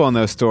no people in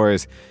those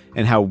stores,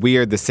 and how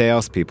weird the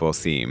salespeople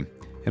seem.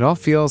 It all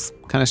feels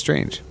kind of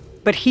strange.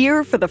 But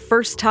here, for the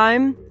first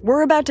time,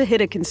 we're about to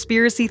hit a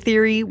conspiracy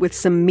theory with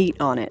some meat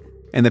on it.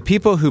 And the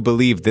people who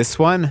believe this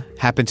one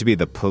happen to be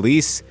the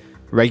police,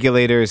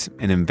 regulators,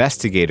 and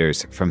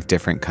investigators from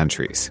different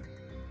countries.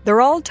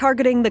 They're all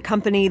targeting the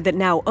company that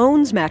now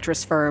owns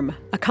Mattress Firm,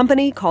 a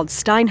company called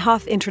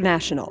Steinhoff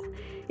International.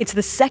 It's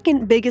the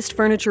second biggest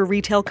furniture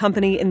retail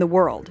company in the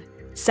world,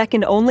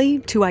 second only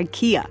to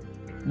IKEA.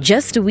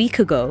 Just a week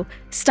ago,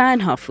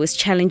 Steinhoff was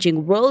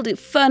challenging world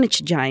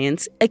furniture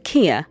giants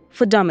IKEA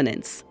for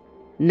dominance.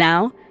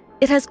 Now,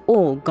 it has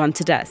all gone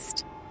to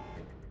dust.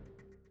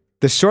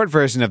 The short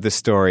version of the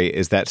story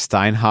is that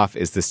Steinhoff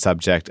is the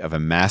subject of a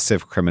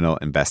massive criminal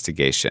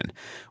investigation,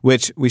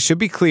 which, we should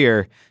be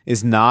clear,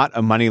 is not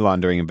a money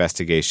laundering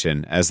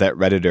investigation, as that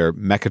Redditor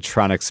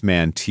Mechatronics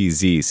Man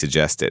TZ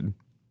suggested.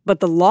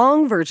 But the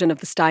long version of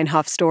the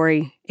Steinhoff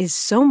story is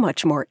so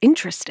much more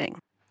interesting.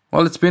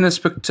 Well, it's been a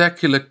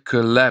spectacular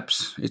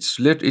collapse. It's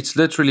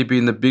literally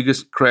been the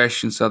biggest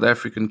crash in South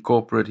African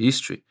corporate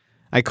history.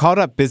 I called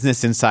up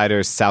Business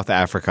Insider's South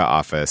Africa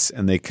office,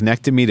 and they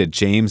connected me to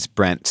James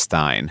Brent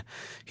Stein.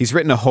 He's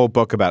written a whole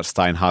book about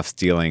Steinhoff's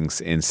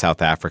dealings in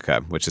South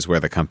Africa, which is where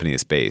the company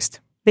is based.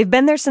 They've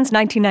been there since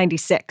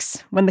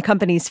 1996, when the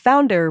company's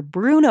founder,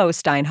 Bruno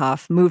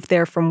Steinhoff, moved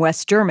there from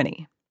West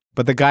Germany.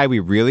 But the guy we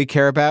really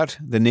care about,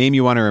 the name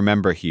you want to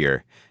remember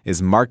here,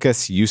 is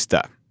Marcus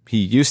Justa. He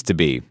used to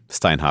be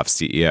Steinhoff's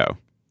CEO.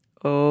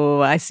 Oh,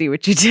 I see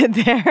what you did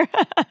there.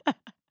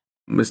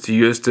 Mr.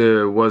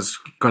 Justa was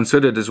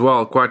considered as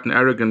well quite an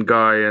arrogant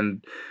guy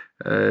and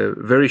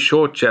very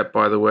short chap,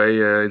 by the way.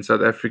 In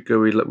South Africa,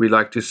 we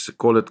like to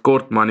call it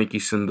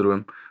kortmannetjie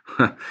syndrome.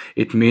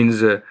 It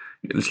means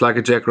it's like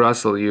a Jack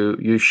Russell.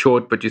 You're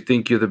short, but you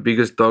think you're the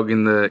biggest dog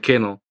in the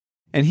kennel.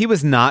 And he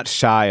was not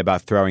shy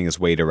about throwing his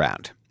weight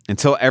around.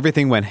 Until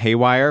everything went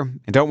haywire,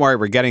 and don't worry,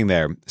 we're getting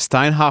there,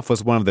 Steinhoff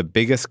was one of the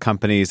biggest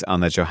companies on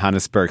the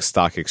Johannesburg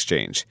Stock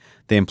Exchange.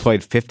 They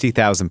employed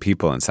 50,000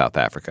 people in South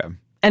Africa.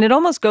 And it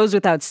almost goes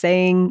without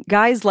saying,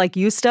 guys like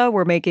Justa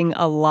were making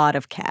a lot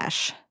of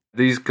cash.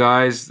 These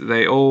guys,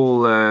 they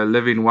all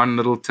live in one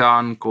little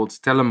town called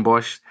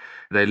Stellenbosch.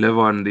 They live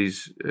on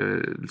these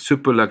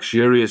super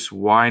luxurious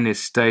wine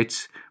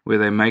estates where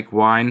they make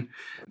wine.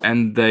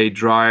 And they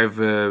drive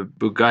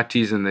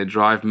Bugattis and they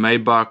drive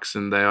Maybachs,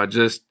 and they are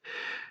just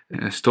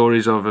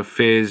stories of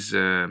affairs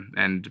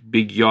and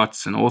big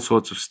yachts and all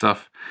sorts of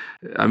stuff.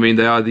 I mean,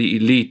 they are the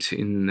elite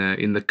in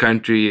the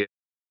country.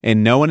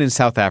 And no one in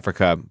South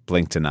Africa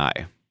blinked an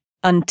eye.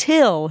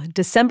 Until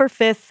December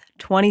 5th,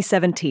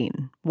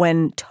 2017,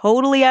 when,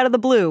 totally out of the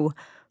blue,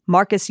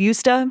 Marcus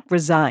Justa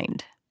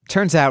resigned.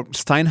 Turns out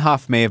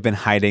Steinhoff may have been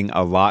hiding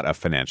a lot of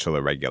financial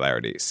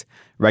irregularities.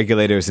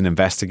 Regulators and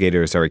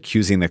investigators are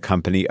accusing the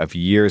company of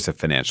years of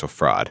financial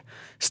fraud,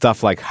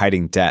 stuff like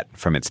hiding debt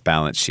from its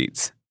balance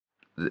sheets.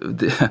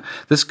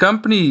 This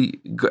company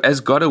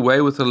has got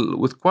away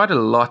with quite a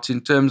lot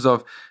in terms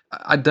of,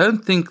 I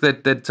don't think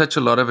that such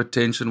a lot of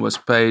attention was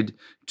paid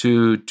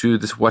to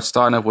this, what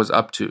Steinhoff was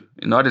up to,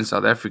 not in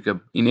South Africa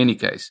in any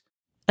case.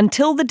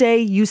 Until the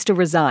day Justa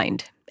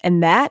resigned,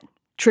 and that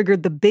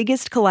triggered the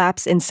biggest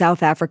collapse in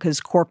South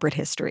Africa's corporate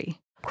history.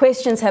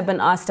 Questions have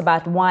been asked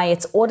about why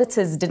its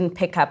auditors didn't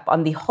pick up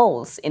on the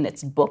holes in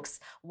its books.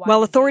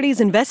 While authorities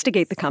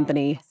investigate the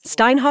company,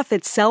 Steinhoff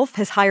itself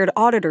has hired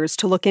auditors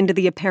to look into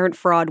the apparent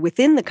fraud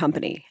within the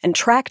company and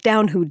track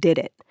down who did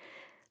it.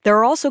 There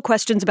are also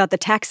questions about the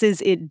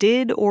taxes it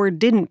did or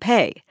didn't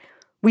pay.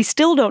 We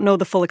still don't know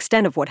the full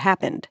extent of what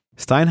happened.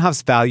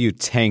 Steinhoff's value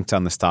tanked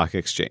on the stock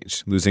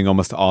exchange, losing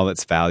almost all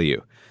its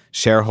value.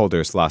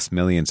 Shareholders lost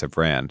millions of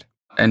rand.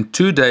 And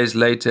 2 days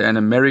later, an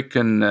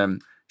American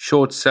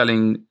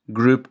short-selling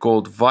group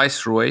called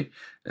Viceroy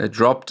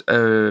dropped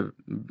an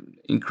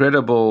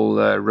incredible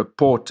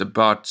report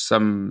about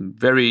some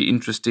very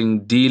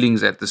interesting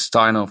dealings at the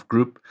Steinhoff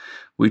Group,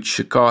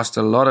 which cast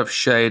a lot of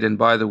shade. And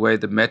by the way,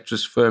 the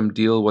Mattress Firm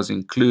deal was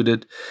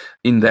included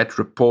in that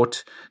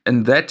report.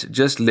 And that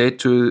just led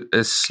to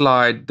a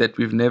slide that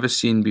we've never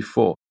seen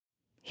before.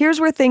 Here's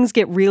where things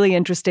get really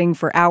interesting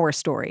for our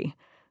story.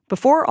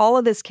 Before all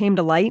of this came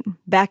to light,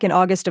 back in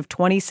August of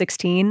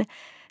 2016,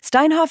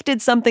 Steinhoff did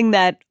something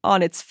that,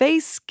 on its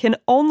face, can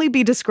only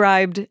be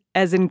described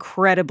as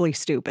incredibly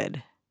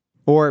stupid.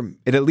 Or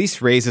it at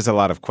least raises a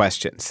lot of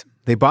questions.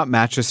 They bought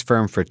Mattress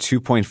Firm for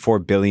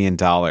 $2.4 billion,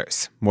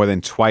 more than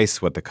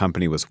twice what the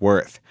company was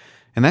worth.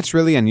 And that's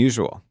really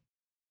unusual.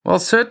 Well,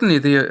 certainly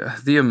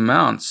the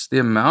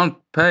amount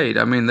paid,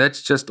 I mean,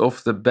 that's just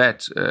off the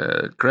bat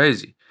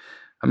crazy.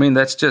 I mean,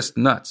 that's just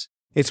nuts.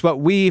 It's what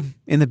we,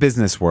 in the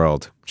business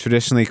world,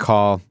 traditionally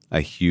call a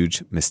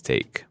huge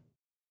mistake.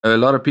 A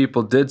lot of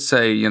people did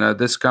say,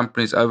 this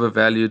company's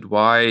overvalued.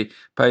 Why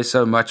pay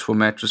so much for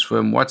Mattress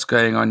Firm? What's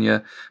going on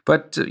here?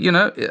 But,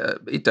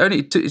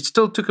 it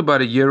still took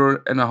about a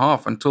year and a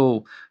half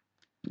until,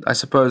 I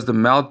suppose, the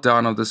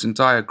meltdown of this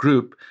entire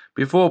group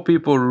before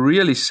people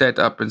really sat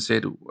up and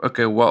said,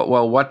 okay,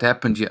 well, what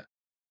happened here?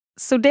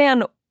 So,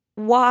 Dan,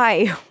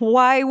 why?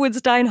 Why would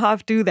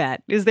Steinhoff do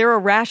that? Is there a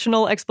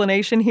rational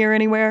explanation here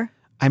anywhere?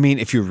 I mean,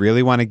 if you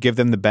really want to give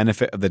them the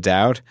benefit of the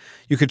doubt,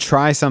 you could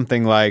try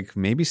something like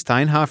maybe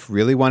Steinhoff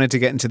really wanted to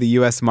get into the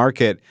U.S.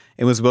 market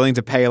and was willing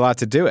to pay a lot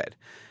to do it.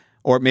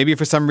 Or maybe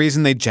for some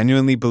reason they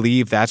genuinely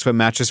believe that's what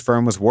Mattress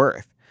Firm was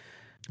worth.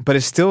 But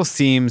it still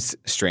seems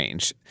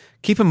strange.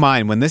 Keep in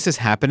mind, when this is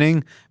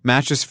happening,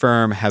 Mattress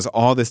Firm has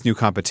all this new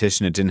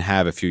competition it didn't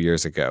have a few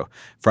years ago,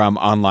 from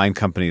online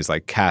companies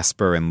like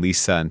Casper and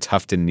Lisa and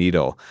Tuft &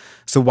 Needle.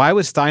 So why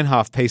would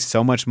Steinhoff pay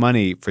so much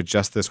money for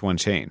just this one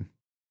chain?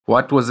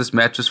 What was this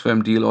Mattress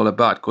Firm deal all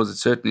about? Because it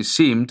certainly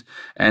seemed,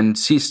 and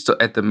seems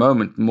at the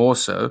moment more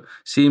so,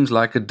 seems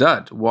like a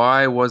dud.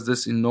 Why was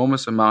this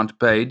enormous amount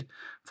paid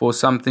for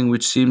something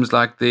which seems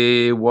like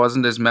there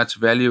wasn't as much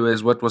value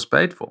as what was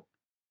paid for?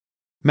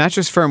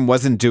 Mattress Firm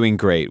wasn't doing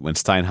great when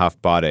Steinhoff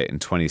bought it in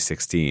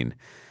 2016.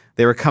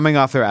 They were coming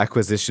off their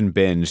acquisition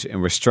binge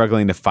and were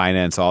struggling to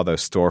finance all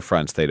those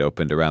storefronts they'd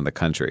opened around the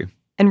country.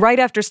 And right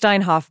after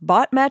Steinhoff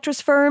bought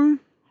Mattress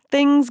Firm,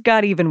 things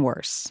got even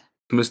worse.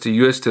 Mr.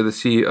 Justa, the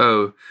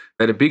CEO,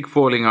 had a big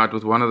falling out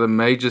with one of the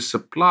major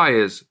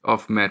suppliers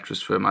of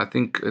Mattress Firm. I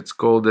think it's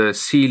called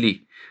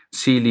Sealy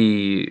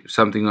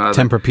something or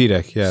other.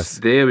 Tempur-Pedic, yes.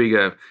 There we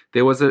go.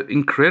 There was an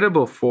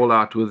incredible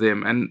fallout with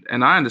them,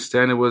 and I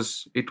understand it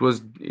was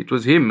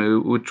him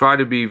who would try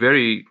to be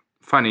very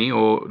funny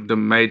or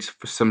made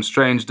some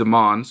strange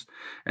demands,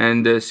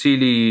 and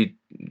Sealy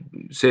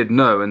said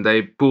no, and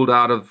they pulled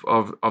out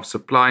of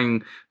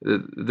supplying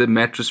the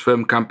Mattress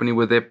Firm company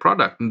with their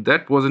product. And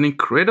that was an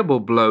incredible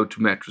blow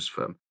to Mattress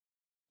Firm.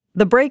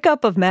 The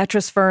breakup of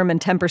Mattress Firm and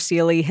Tempur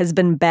Sealy has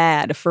been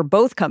bad for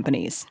both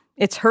companies.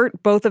 It's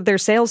hurt both of their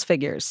sales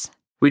figures.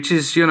 Which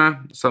is,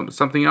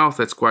 something else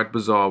that's quite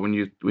bizarre when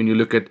you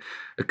look at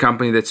a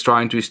company that's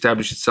trying to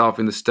establish itself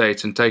in the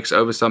States and takes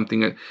over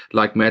something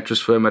like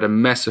Mattress Firm at a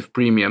massive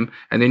premium,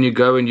 and then you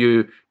go and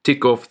you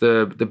tick off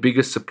the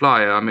biggest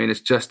supplier. I mean, it's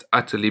just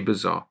utterly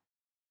bizarre.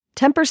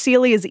 Tempur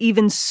Sealy is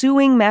even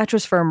suing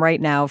Mattress Firm right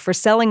now for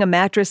selling a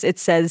mattress it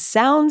says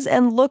sounds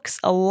and looks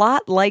a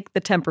lot like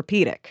the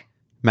Tempur-Pedic.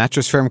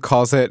 Mattress Firm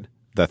calls it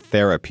the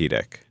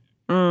Therapeutic.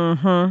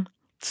 Mm-hmm.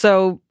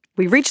 So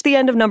we've reached the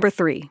end of number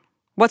 3.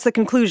 What's the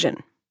conclusion?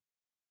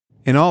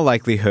 In all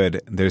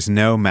likelihood, there's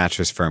no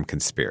Mattress Firm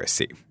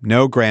conspiracy,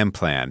 no grand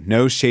plan,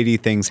 no shady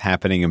things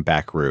happening in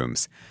back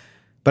rooms.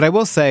 But I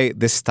will say,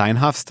 this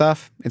Steinhoff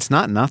stuff, it's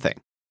not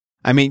nothing.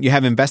 I mean, you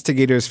have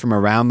investigators from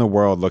around the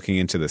world looking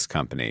into this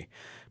company.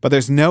 But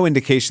there's no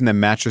indication that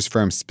Mattress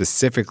Firm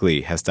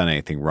specifically has done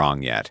anything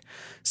wrong yet.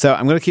 So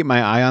I'm going to keep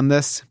my eye on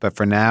this, but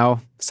for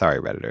now, sorry,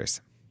 Redditors.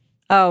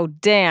 Oh,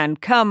 Dan,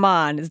 come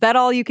on. Is that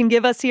all you can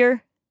give us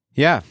here?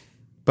 Yeah,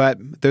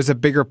 but there's a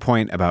bigger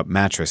point about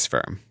Mattress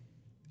Firm.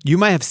 You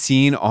might have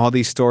seen all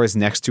these stores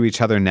next to each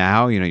other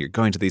now. You're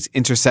going to these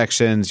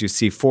intersections, you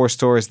see 4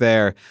 stores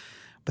there,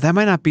 but that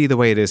might not be the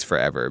way it is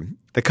forever.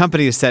 The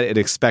company has said it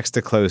expects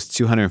to close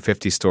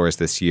 250 stores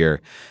this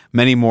year.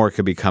 Many more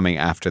could be coming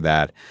after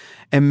that.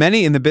 And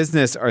many in the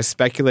business are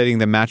speculating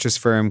the Mattress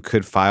Firm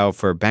could file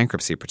for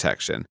bankruptcy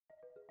protection.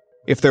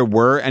 If there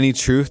were any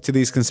truth to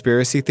these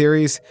conspiracy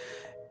theories,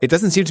 it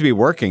doesn't seem to be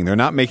working. They're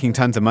not making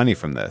tons of money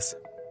from this.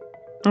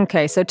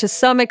 Okay, so to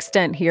some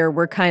extent here,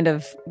 we're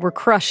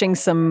crushing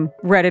some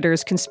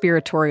Redditors'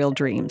 conspiratorial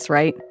dreams,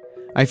 right?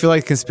 I feel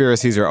like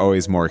conspiracies are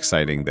always more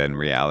exciting than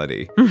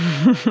reality.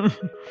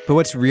 But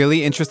what's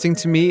really interesting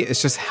to me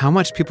is just how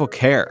much people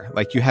care.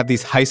 Like, you have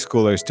these high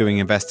schoolers doing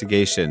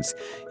investigations.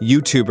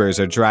 YouTubers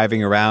are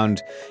driving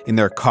around in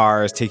their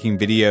cars, taking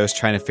videos,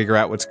 trying to figure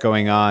out what's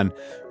going on.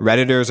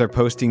 Redditors are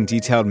posting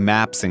detailed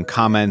maps and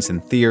comments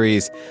and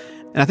theories.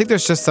 And I think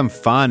there's just some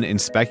fun in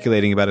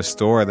speculating about a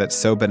store that's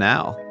so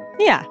banal.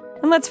 Yeah,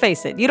 and let's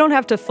face it, you don't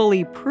have to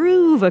fully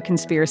prove a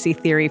conspiracy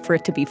theory for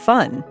it to be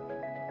fun.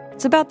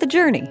 It's about the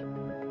journey.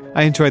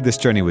 I enjoyed this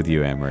journey with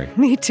you, Amory.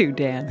 Me too,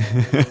 Dan.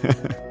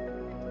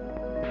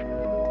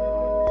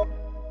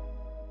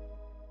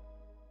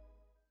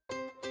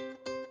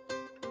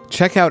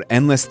 Check out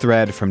Endless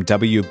Thread from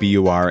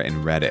WBUR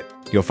and Reddit.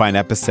 You'll find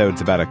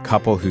episodes about a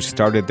couple who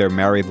started their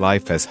married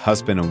life as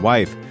husband and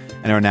wife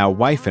and are now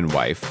wife and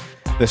wife.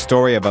 The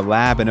story of a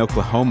lab in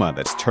Oklahoma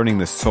that's turning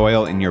the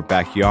soil in your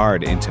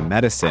backyard into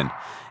medicine.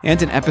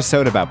 And an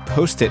episode about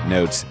Post-it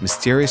notes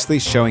mysteriously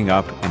showing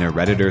up in a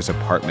Redditor's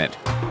apartment.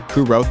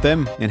 Who wrote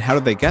them and how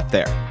did they get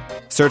there?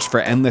 Search for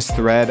Endless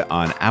Thread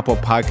on Apple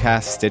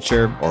Podcasts,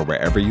 Stitcher, or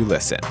wherever you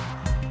listen.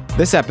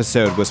 This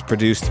episode was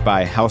produced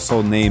by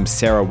household name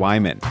Sarah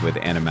Wyman with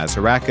Anna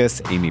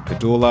Mazarakis, Amy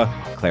Padula,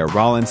 Claire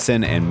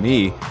Rawlinson, and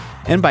me,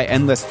 and by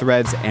Endless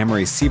Thread's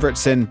Amory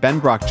Sievertson, Ben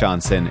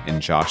Brock-Johnson,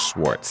 and Josh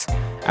Schwartz.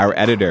 Our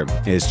editor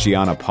is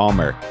Gianna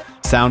Palmer.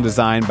 Sound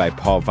design by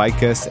Paul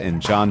Vikas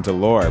and John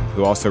Delore,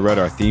 who also wrote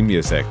our theme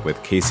music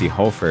with Casey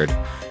Holford.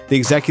 The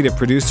executive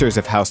producers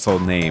of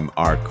Household Name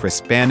are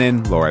Chris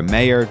Bannon, Laura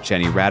Mayer,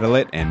 Jenny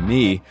Radelet, and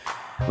me.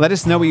 Let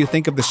us know what you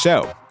think of the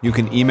show. You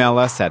can email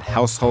us at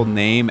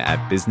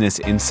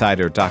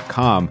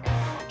householdname@businessinsider.com.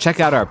 Check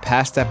out our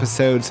past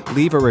episodes,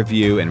 leave a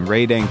review and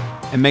rating,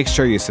 and make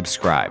sure you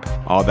subscribe.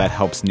 All that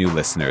helps new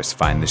listeners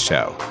find the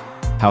show.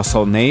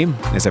 Household Name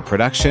is a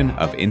production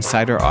of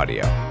Insider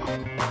Audio.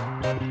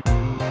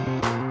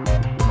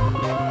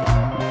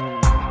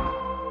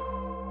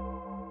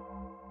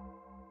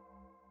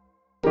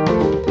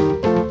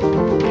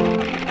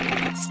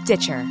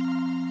 Stitcher.